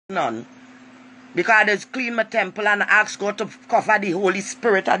none. Because I just clean my temple and ask God to cover the Holy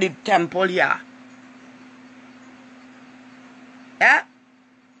Spirit of the temple here. Yeah?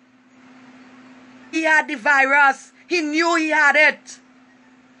 He had the virus. He knew he had it.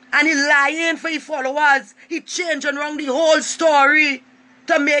 And he lying for his followers. He changing around the whole story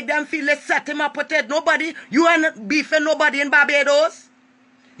to make them feel they set him up with it. Nobody, you ain't beefing nobody in Barbados.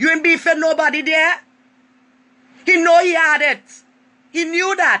 You ain't beefing nobody there. He know he had it. He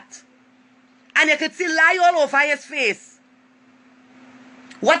knew that. And you could see lie all over his face.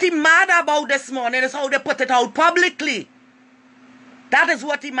 What he mad about this morning is how they put it out publicly. That is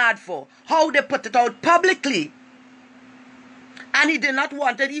what he mad for. How they put it out publicly. And he did not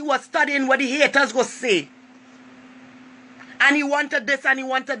want it. He was studying what the haters go say. And he wanted this and he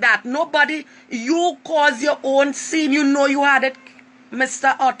wanted that. Nobody, you cause your own scene. You know you had it,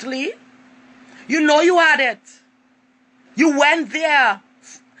 Mr. Utley. You know you had it. You went there.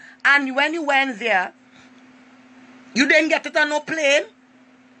 And when you went there, you didn't get it on no plane.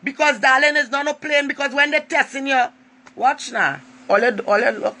 Because, darling, it's not no plane. Because when they're testing you, watch now. All you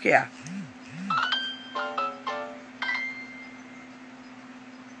look here.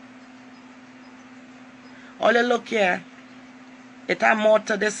 All you look here. It has more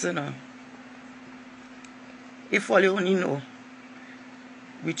to this, you know. If all you only know.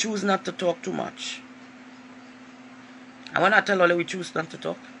 We choose not to talk too much. And when I tell all you we choose not to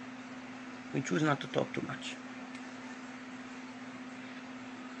talk, we choose not to talk too much.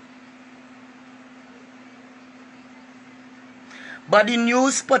 But the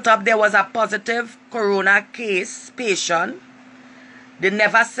news put up there was a positive corona case patient. They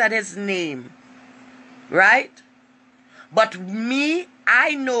never said his name. Right? But me,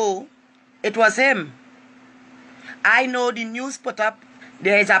 I know it was him. I know the news put up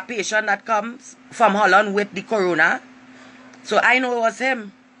there is a patient that comes from Holland with the corona. So I know it was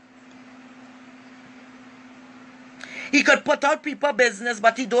him. He could put out people business,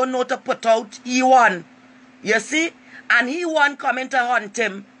 but he don't know to put out E1. You see? And he won't come in to hunt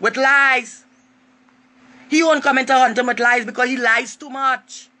him with lies. He won't come in to hunt him with lies because he lies too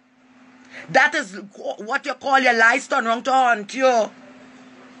much. That is what you call your lies turn around to hunt you.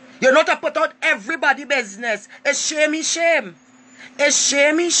 You're not to put out everybody business. It's shame, shame. It's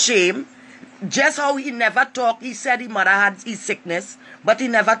shame, shame. Just how he never talked. He said his mother had his sickness, but he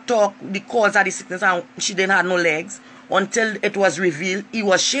never talked the cause of the sickness and she didn't have no legs until it was revealed. He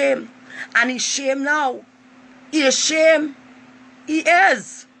was shame. And he's shame now. He is shame. He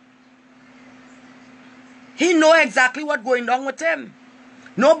is. He know exactly what's going on with him.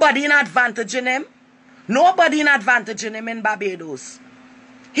 Nobody in advantage in him. Nobody in advantage in him in Barbados.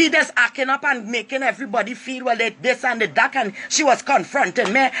 He just acting up and making everybody feel, well, this and that, and she was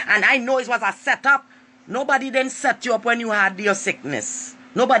confronting me, and I know it was a setup. Nobody didn't set you up when you had your sickness.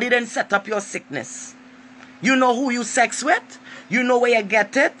 Nobody didn't set up your sickness. You know who you sex with. You know where you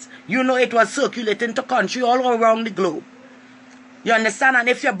get it. You know it was circulating to country all around the globe. You understand? And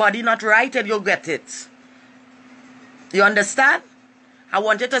if your body not right, you'll get it. You understand? I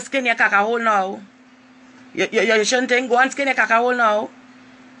want you to skin your caca hole now. You shouldn't think, go and skin your caca hole now.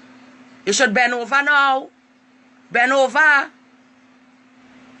 You should bend over now. Bend over.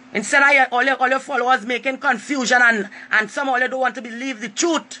 Instead of all your followers making confusion and some of you don't want to believe the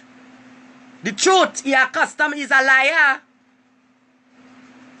truth. The truth. He accustomed, he's a liar.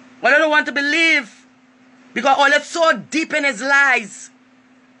 All you don't want to believe. Because all it's so deep in his lies.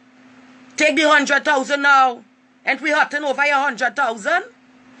 Take the 100,000 now. Ain't we hurting over your 100,000?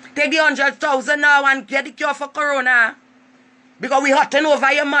 Take the 100,000 now and get the cure for corona. Because we hurting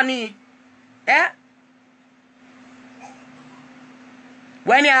over your money. Eh?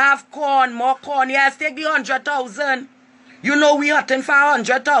 When you have corn, more corn, yes, take the 100,000. You know we hurting for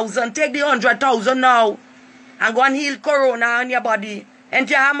 100,000. Take the 100,000 now. And go and heal corona on your body. And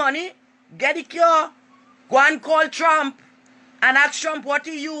you have money? Get the cure. Go and call Trump. And ask Trump what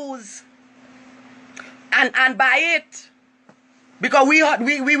he use. And buy it. Because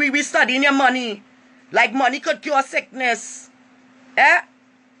we studying your money. Like money could cure sickness. Eh?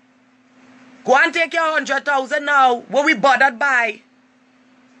 Go and take your 100,000 now. What we bothered by.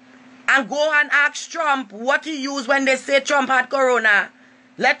 And go and ask Trump what he used when they say Trump had corona.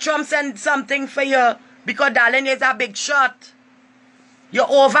 Let Trump send something for you. Because darling is a big shot. You're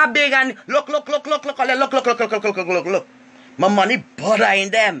over big and look. My money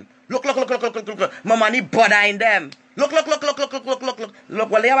bothering them. Look. My money bothering them. Look.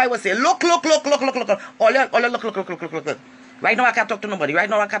 Whatever I would say. Look. All look. Right now I can't talk to nobody. Right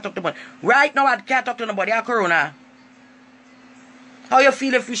now I can't talk to nobody. I corona. How you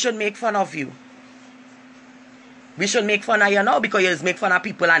feel if we should make fun of you? We should make fun of you now because you just make fun of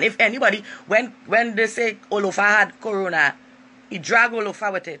people. And if anybody, when they say Olofa had corona, he drag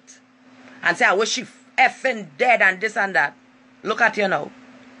Olofa with it. And say, I wish she effing dead and this and that. Look at you now.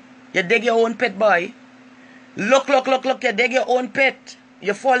 You dig your own pit, boy. Look, you dig your own pit.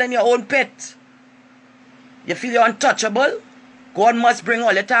 You fall in your own pit. You feel you're untouchable. God must bring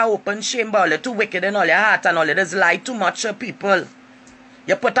all it to open shame, all it too wicked in all your heart and all it is lie too much of people.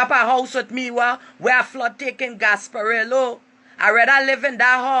 You put up a house with me where a flood taking Gasparillo. I'd rather live in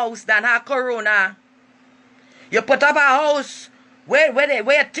that house than have corona. You put up a house where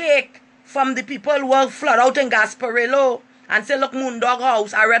you take from the people who flood out in Gasparillo and say, look, Moondog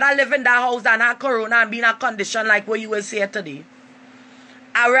house. I'd rather live in that house than have corona and be in a condition like what you will see today.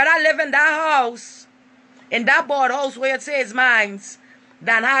 I'd rather live in that house, in that board house where it says mines,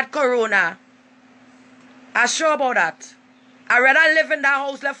 than had corona. I'm sure about that. I'd rather live in that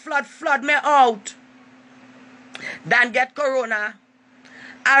house, let flood me out, than get corona.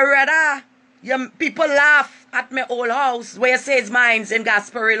 I'd rather people laugh at my old house where it says mines in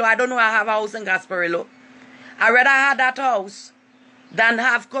Gasparillo. I don't know I have a house in Gasparillo. I'd rather have that house than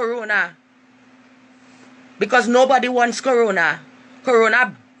have corona. Because nobody wants corona.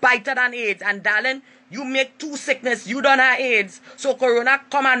 Corona better than AIDS. And darling, you make two sickness. You don't have AIDS. So corona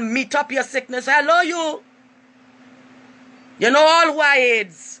come and meet up your sickness. Hello, you. You know all who are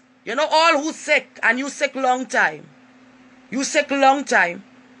AIDS. You know all who sick. And you sick long time. You sick long time.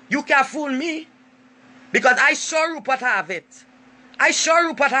 You can't fool me. Because I sure Rupert have it. I sure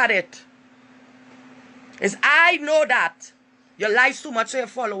Rupert had it. Is I know that. You lie too much to your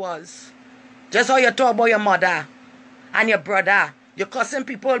followers. Just how you talk about your mother and your brother. You're cussing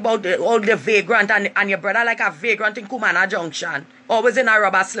people about all the vagrant and your brother like a vagrant in Kumana Junction. Always in a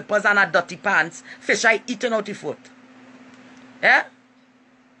rubber slippers and a dirty pants. Fish eye eating out the foot. Yeah?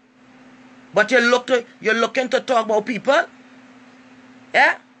 But you're looking to talk about people?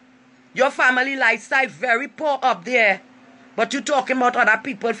 Yeah? Your family lifestyle very poor up there. But you talking about other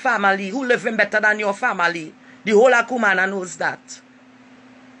people's family who living better than your family. The whole of Kumana knows that.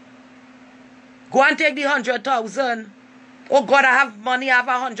 Go and take the 100,000. Oh God, I have money, I have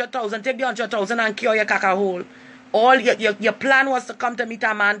 100,000. Take the 100,000 and cure your caca hole. All your plan was to come to meet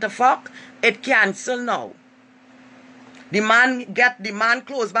a man to fuck. It cancel now. The man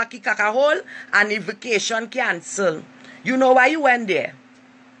close back his caca hole and the vacation cancel. You know why you went there?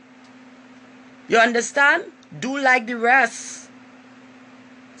 You understand? Do like the rest.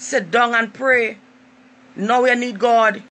 Sit down and pray. Now you need God.